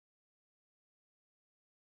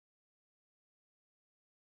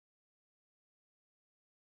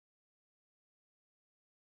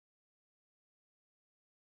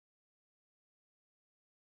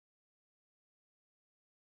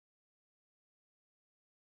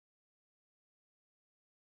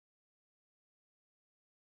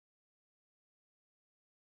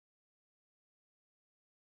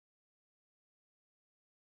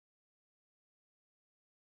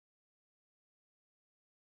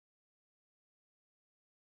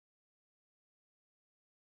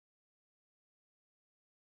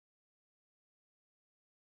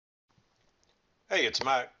Hey, it's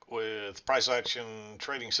Mac with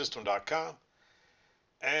PriceActionTradingSystem.com.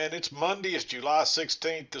 And it's Monday, it's July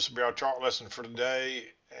 16th. This will be our chart lesson for today.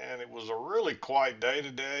 And it was a really quiet day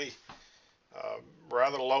today. Uh,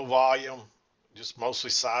 Rather low volume, just mostly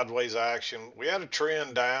sideways action. We had a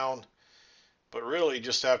trend down, but really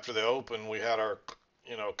just after the open, we had our,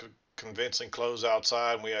 convincing close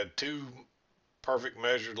outside. And we had two perfect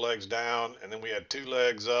measured legs down, and then we had two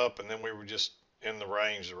legs up, and then we were just in the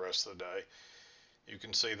range the rest of the day. You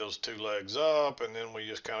can see those two legs up, and then we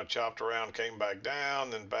just kind of chopped around, came back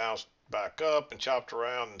down, then bounced back up and chopped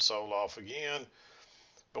around and sold off again.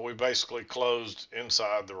 But we basically closed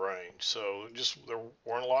inside the range. So just there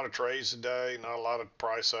weren't a lot of trades today, not a lot of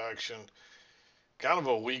price action. Kind of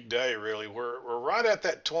a weak day, really. We're right at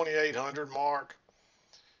that 2,800 mark.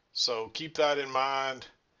 So keep that in mind.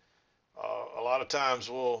 A lot of times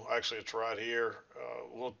it's right here.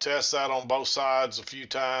 We'll test that on both sides a few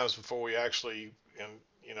times before we actually, and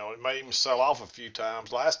it may even sell off a few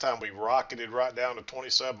times. Last time we rocketed right down to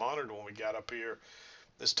 2,700 when we got up here.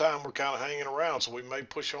 This time we're kind of hanging around, so we may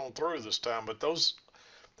push on through this time. But those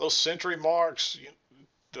century marks,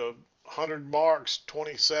 the 100 marks,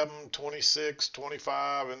 27, 26,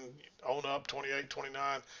 25, and on up 28,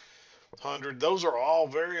 2,900. Those are all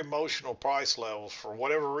very emotional price levels for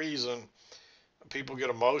whatever reason. People get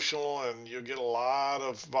emotional, and you get a lot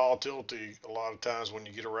of volatility a lot of times when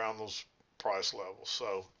you get around those price levels.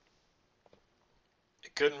 So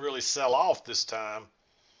it couldn't really sell off this time,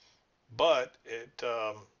 but it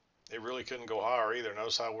really couldn't go higher either.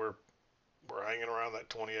 Notice how we're hanging around that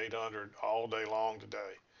 2,800 all day long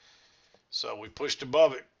today. So we pushed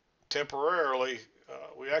above it temporarily.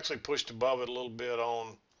 We actually pushed above it a little bit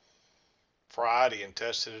on Friday and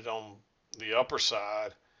tested it on the upper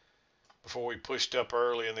side before we pushed up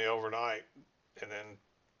early in the overnight, and then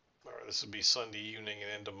this would be Sunday evening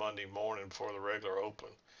and into Monday morning before the regular open,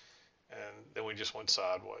 and then we just went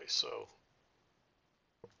sideways. So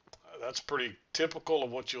that's pretty typical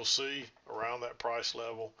of what you'll see around that price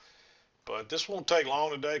level. But this won't take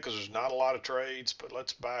long today because there's not a lot of trades. But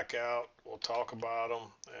let's back out. We'll talk about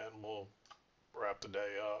them and we'll wrap the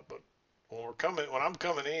day up. But when I'm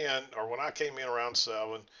coming in, or when I came in around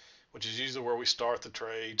 7, which is usually where we start the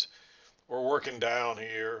trades, we're working down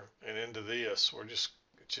here and into this. It's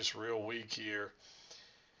just real weak here.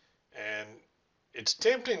 And it's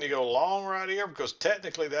tempting to go long right here because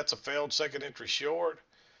technically that's a failed second entry short,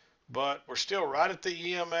 but we're still right at the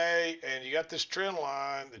EMA, and you got this trend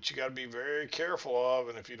line that you got to be very careful of.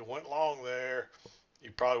 And if you'd went long there,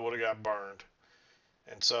 you probably would have got burned.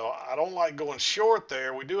 And so I don't like going short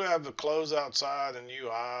there. We do have the close outside and new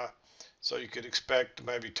high, so you could expect to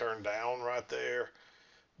maybe turn down right there.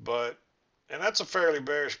 And that's a fairly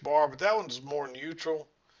bearish bar, but that one's more neutral.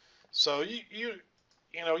 So you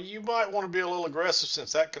might want to be a little aggressive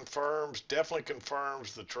since that definitely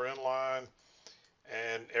confirms the trend line,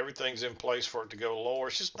 and everything's in place for it to go lower.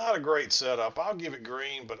 It's just not a great setup. I'll give it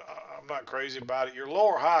green, but I'm not crazy about it. Your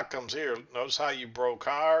lower high comes here. Notice how you broke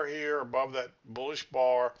higher here above that bullish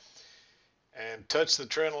bar and touched the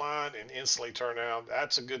trend line and instantly turned out.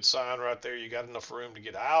 That's a good sign right there. You got enough room to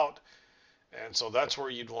get out. And so that's where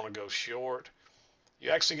you'd want to go short. You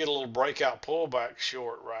actually get a little breakout pullback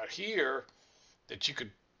short right here that you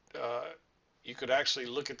could actually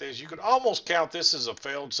look at this. You could almost count this as a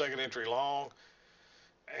failed second entry long.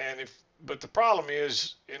 But the problem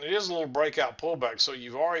is, and it is a little breakout pullback, so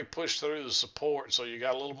you've already pushed through the support, so you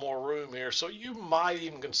got a little more room here. So you might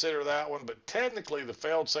even consider that one, but technically the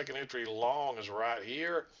failed second entry long is right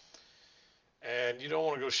here, and you don't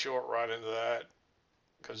want to go short right into that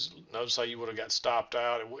because notice how you would have got stopped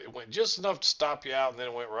out. It went just enough to stop you out, and then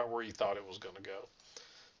it went right where you thought it was going to go.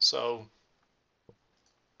 So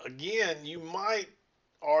again, you might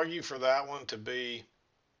argue for that one to be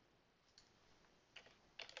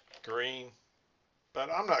green,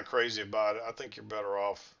 but I'm not crazy about it. I think you're better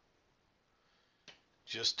off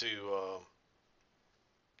just to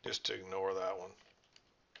ignore that one.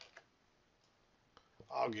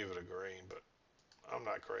 I'll give it a green, but I'm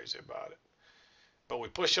not crazy about it. But we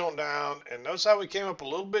push on down, and notice how we came up a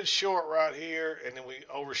little bit short right here, and then we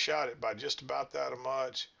overshot it by just about that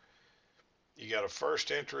much. You got a first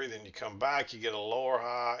entry, then you come back, you get a lower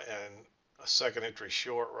high and a second entry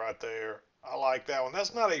short right there. I like that one.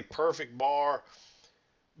 That's not a perfect bar,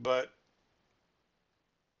 but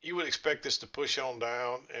you would expect this to push on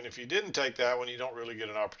down. And if you didn't take that one, you don't really get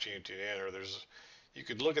an opportunity to enter. You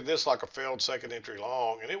could look at this like a failed second entry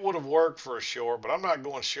long, and it would have worked for a short, but I'm not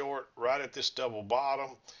going short right at this double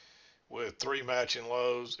bottom with 3 matching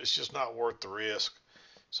lows. It's just not worth the risk.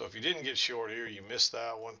 So if you didn't get short here, you missed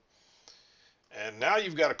that one. And now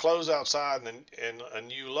you've got a close outside and a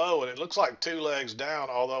new low, and it looks like 2 legs down,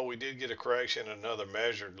 although we did get a correction, another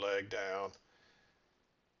measured leg down.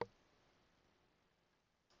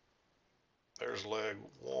 There's leg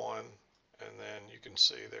 1, and then you can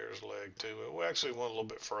see there's leg 2. We actually went a little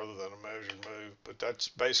bit further than a measured move, but that's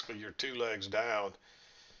basically your 2 legs down.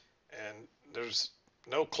 And there's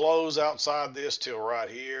no close outside this till right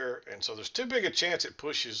here, and so there's too big a chance it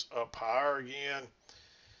pushes up higher again.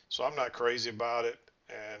 So I'm not crazy about it,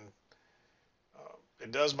 and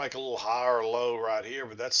it does make a little higher low right here,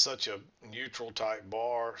 but that's such a neutral type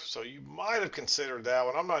bar, so you might have considered that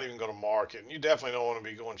one. I'm not even going to mark it, and you definitely don't want to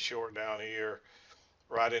be going short down here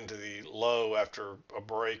right into the low after a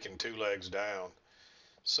break and 2 legs down.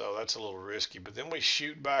 So that's a little risky, but then we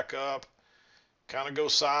shoot back up, kind of go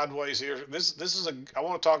sideways here. This is I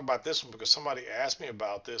want to talk about this one because somebody asked me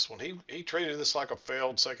about this one. He treated this like a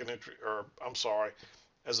failed second entry, or I'm sorry,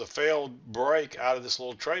 as a failed break out of this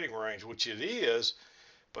little trading range, which it is.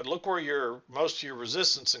 But look where most of your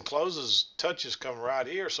resistance and closes touches come right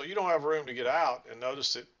here, so you don't have room to get out. And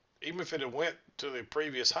notice that even if it had went to the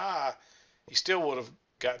previous high, he still would have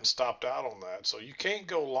gotten stopped out on that. So you can't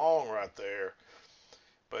go long right there.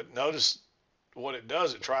 But notice what it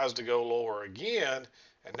does, it tries to go lower again,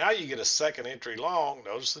 and now you get a second entry long.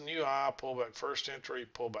 Notice the new high, pull back first entry,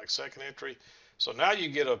 pull back second entry. So now you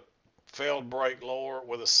get a failed break lower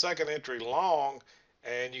with a second entry long,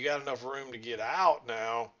 and you got enough room to get out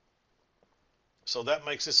now. So that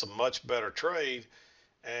makes this a much better trade,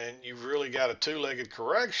 and you've really got a 2-legged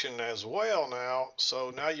correction as well now.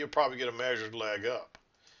 So now you'll probably get a measured leg up.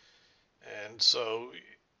 And so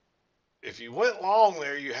if you went long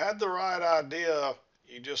there, you had the right idea,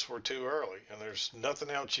 you just were too early, and there's nothing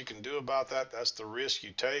else you can do about that. That's the risk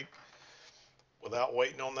you take without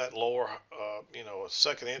waiting on that lower, a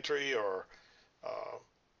second entry or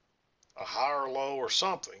a higher low or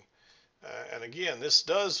something. And again, this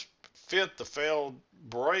does fit the failed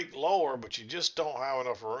break lower, but you just don't have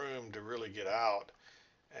enough room to really get out.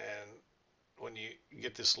 And when you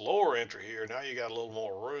get this lower entry here, now you got a little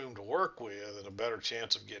more room to work with and a better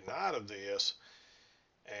chance of getting out of this.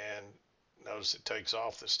 And notice it takes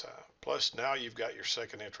off this time. Plus now you've got your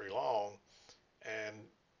second entry long, and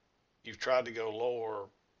you've tried to go lower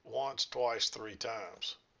once, twice, 3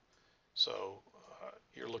 times. So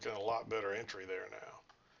you're looking at a lot better entry there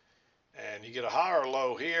now. And you get a higher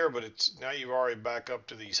low here, but it's now you've already back up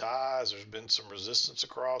to these highs. There's been some resistance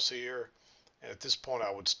across here. And at this point,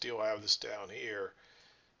 I would still have this down here.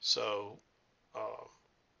 So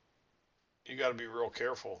you got to be real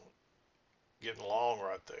careful getting long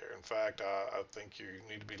right there. In fact, I think you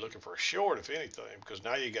need to be looking for a short, if anything, because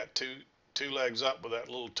now you got two legs up with that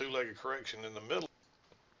little 2-legged correction in the middle.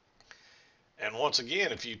 And once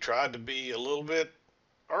again, if you tried to be a little bit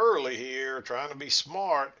early here, trying to be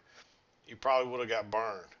smart, you probably would have got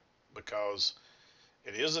burned, because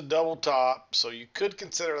it is a double top, so you could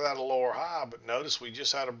consider that a lower high, but notice we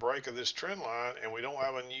just had a break of this trend line and we don't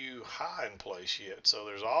have a new high in place yet. So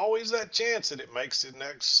there's always that chance that it makes the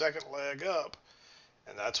next second leg up,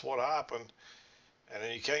 and that's what happened. And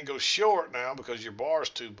then you can't go short now because your bar is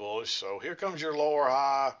too bullish. So here comes your lower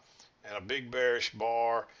high and a big bearish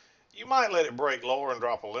bar. You might let it break lower and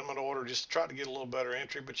drop a limit order just to try to get a little better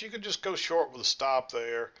entry, but you could just go short with a stop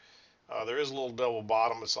there. There is a little double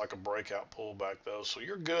bottom. It's like a breakout pullback though, so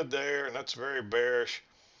you're good there, and that's very bearish.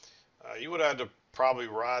 You would have to probably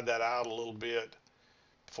ride that out a little bit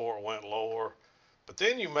before it went lower. But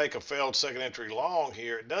then you make a failed second entry long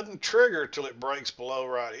here. It doesn't trigger till it breaks below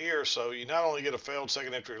right here, so you not only get a failed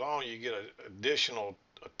second entry long, you get an additional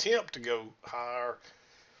attempt to go higher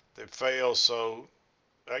that fails. So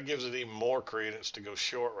that gives it even more credence to go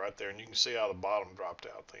short right there. And you can see how the bottom dropped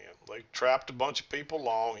out then. They trapped a bunch of people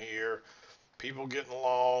long here, people getting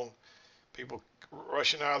long, people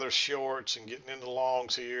rushing out of their shorts and getting into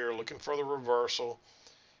longs here, looking for the reversal,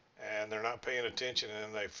 and they're not paying attention,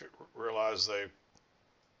 and then they realize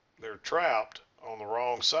they're trapped on the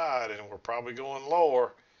wrong side, and we're probably going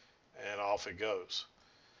lower, and off it goes.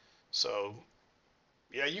 So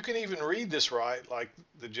yeah, you can even read this right. Like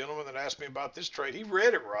the gentleman that asked me about this trade, he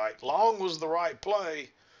read it right. Long was the right play,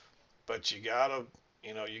 but you gotta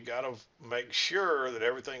make sure that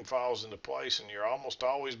everything falls into place, and you're almost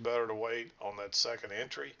always better to wait on that second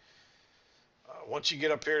entry. Once you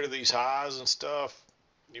get up here to these highs and stuff,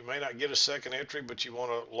 you may not get a second entry, but you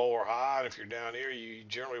want a lower high, and if you're down here, you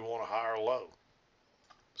generally want a higher low.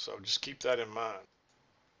 So just keep that in mind.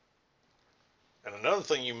 And another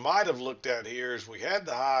thing you might have looked at here is we had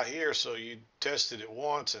the high here, so you tested it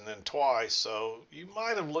once and then twice. So you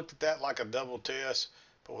might have looked at that like a double test,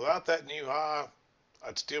 but without that new high,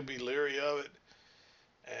 I'd still be leery of it.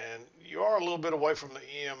 And you are a little bit away from the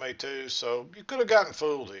EMA too, so you could have gotten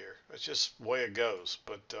fooled here. That's just the way it goes.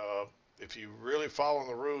 But if you really following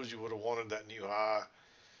the rules, you would have wanted that new high,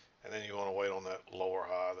 and then you want to wait on that lower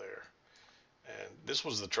high there. And this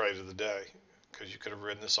was the trade of the day because you could have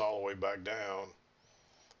ridden this all the way back down,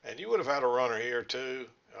 and you would have had a runner here too.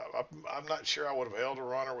 I'm not sure I would have held a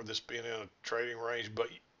runner with this being in a trading range, but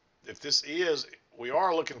if this is, we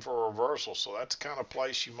are looking for a reversal, so that's the kind of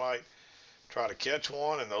place you might try to catch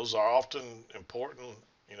one, and those are often important.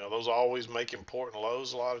 You know, those always make important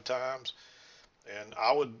lows a lot of times, and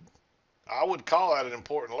I would call that an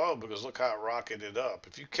important low because look how it rocketed up.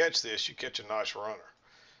 If you catch this, you catch a nice runner.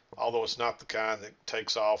 Although it's not the kind that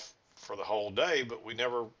takes off for the whole day, but we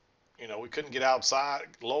never, we couldn't get outside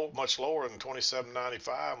much lower than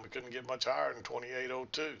 27.95, and we couldn't get much higher than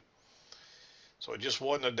 28.02. So it just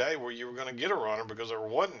wasn't a day where you were going to get a runner because there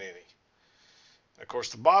wasn't any. Of course,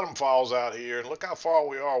 the bottom falls out here, and look how far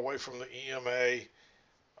we are away from the EMA.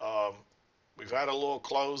 We've had a little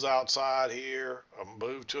close outside here, a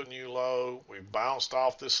move to a new low. We've bounced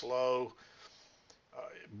off this low.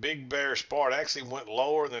 Big bearish part actually went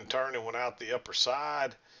lower and then turned and went out the upper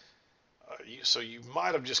side. So you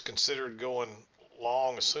might have just considered going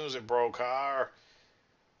long as soon as it broke higher.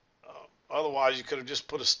 Otherwise, you could have just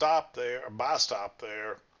put a stop there, a buy stop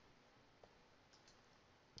there.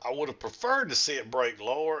 I would have preferred to see it break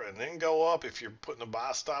lower and then go up if you're putting a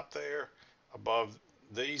buy stop there above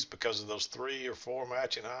these because of those 3 or 4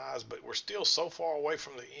 matching highs, but we're still so far away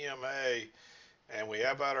from the EMA, and we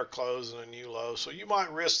have had our close and a new low, so you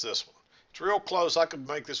might risk this one. It's real close. I could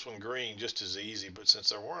make this one green just as easy, but since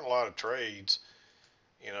there weren't a lot of trades,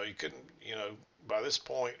 you couldn't, by this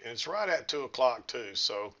point, and it's right at 2 o'clock too,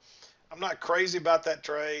 so I'm not crazy about that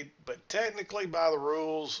trade, but technically by the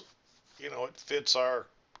rules, it fits our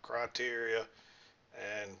criteria,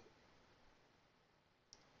 and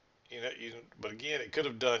but again, it could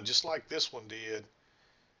have done just like this one did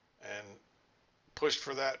and pushed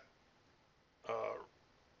for that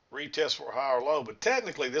retest for a higher low, but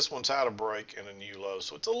technically this one's had a break and a new low,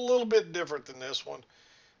 so it's a little bit different than this one,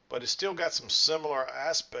 but it's still got some similar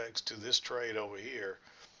aspects to this trade over here.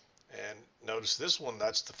 And notice this one,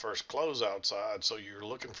 that's the first close outside, so you're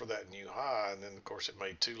looking for that new high, and then of course it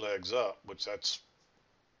made 2 legs up, which that's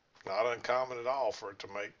not uncommon at all for it to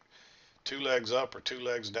make 2 legs up or 2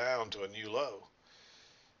 legs down to a new low.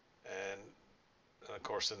 And of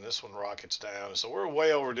course then this one rockets down, so we're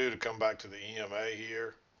way overdue to come back to the EMA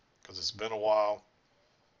here because it's been a while.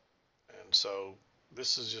 And so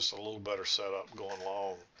this is just a little better setup going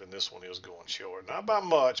long than this one is going short. Not by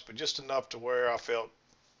much, but just enough to where I felt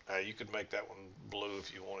you could make that one blue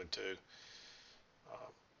if you wanted to.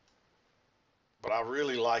 But I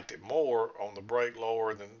really liked it more on the break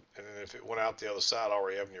lower than if it went out the other side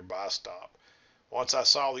already having your buy stop. Once I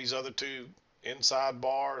saw these other 2 inside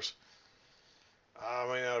bars, I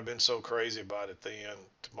mean, I'd have been so crazy about it then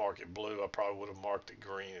to mark it blue, I probably would have marked it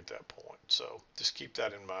green at that point. So just keep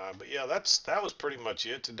that in mind. But yeah, that was pretty much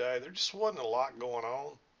it today. There just wasn't a lot going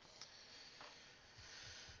on.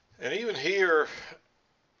 And even here,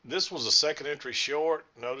 this was a second entry short.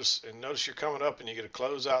 Notice you're coming up and you get a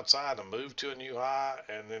close outside and move to a new high,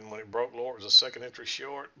 and then when it broke lower, it was a second entry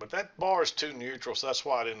short. But that bar is too neutral, so that's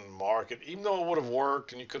why I didn't mark it. Even though it would have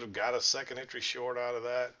worked and you could have got a second entry short out of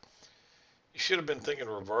that, you should have been thinking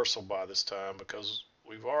reversal by this time because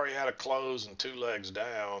we've already had a close and 2 legs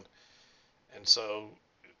down, and so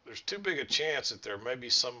there's too big a chance that there may be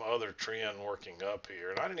some other trend working up here.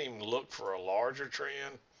 And I didn't even look for a larger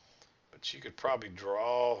trend, but you could probably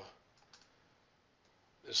draw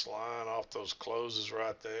this line off those closes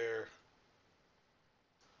right there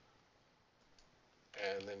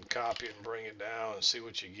and then copy it and bring it down and see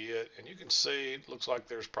what you get. And you can see it looks like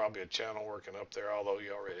there's probably a channel working up there, although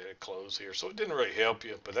you already had a close here, so it didn't really help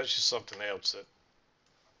you. But that's just something else that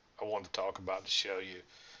I wanted to talk about to show you,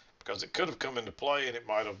 because it could have come into play and it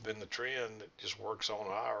might have been the trend that just works on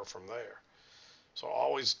higher from there. So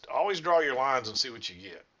always draw your lines and see what you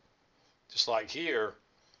get. Just like here,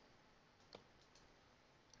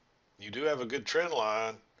 you do have a good trend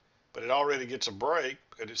line, but it already gets a break,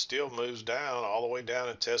 but it still moves down all the way down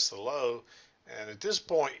and tests the low. And at this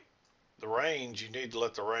point, the range, you need to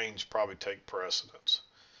let the range probably take precedence.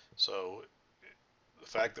 So the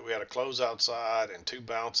fact that we had a close outside and 2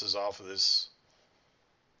 bounces off of these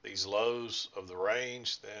lows of the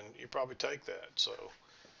range, then you probably take that. So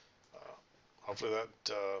hopefully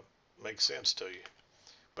that makes sense to you.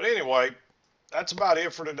 But anyway, that's about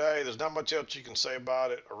it for today. There's not much else you can say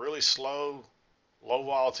about it. A really slow, low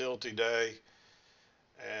volatility day,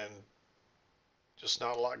 and just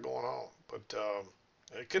not a lot going on. But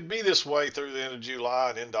It could be this way through the end of July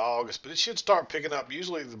and into August, but it should start picking up.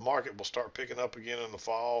 Usually the market will start picking up again in the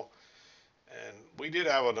fall. And we did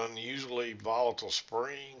have an unusually volatile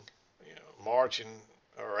spring. March and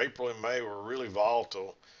or April and May were really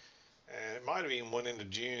volatile, and it might have even went into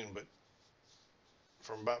June. But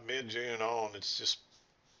from about mid-June on, it's just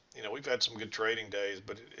we've had some good trading days,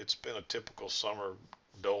 but it's been a typical summer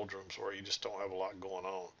doldrums where you just don't have a lot going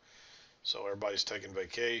on. So everybody's taking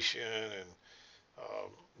vacation and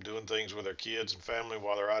doing things with their kids and family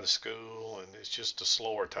while they're out of school, and it's just a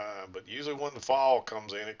slower time. But usually when the fall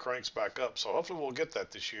comes in, it cranks back up. So hopefully we'll get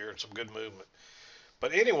that this year and some good movement.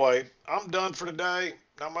 But anyway, I'm done for today.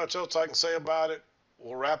 Not much else I can say about it.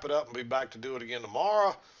 We'll wrap it up and be back to do it again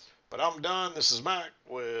tomorrow. But I'm done. This is Mac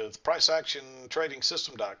with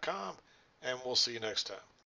PriceActionTradingSystem.com, and we'll see you next time.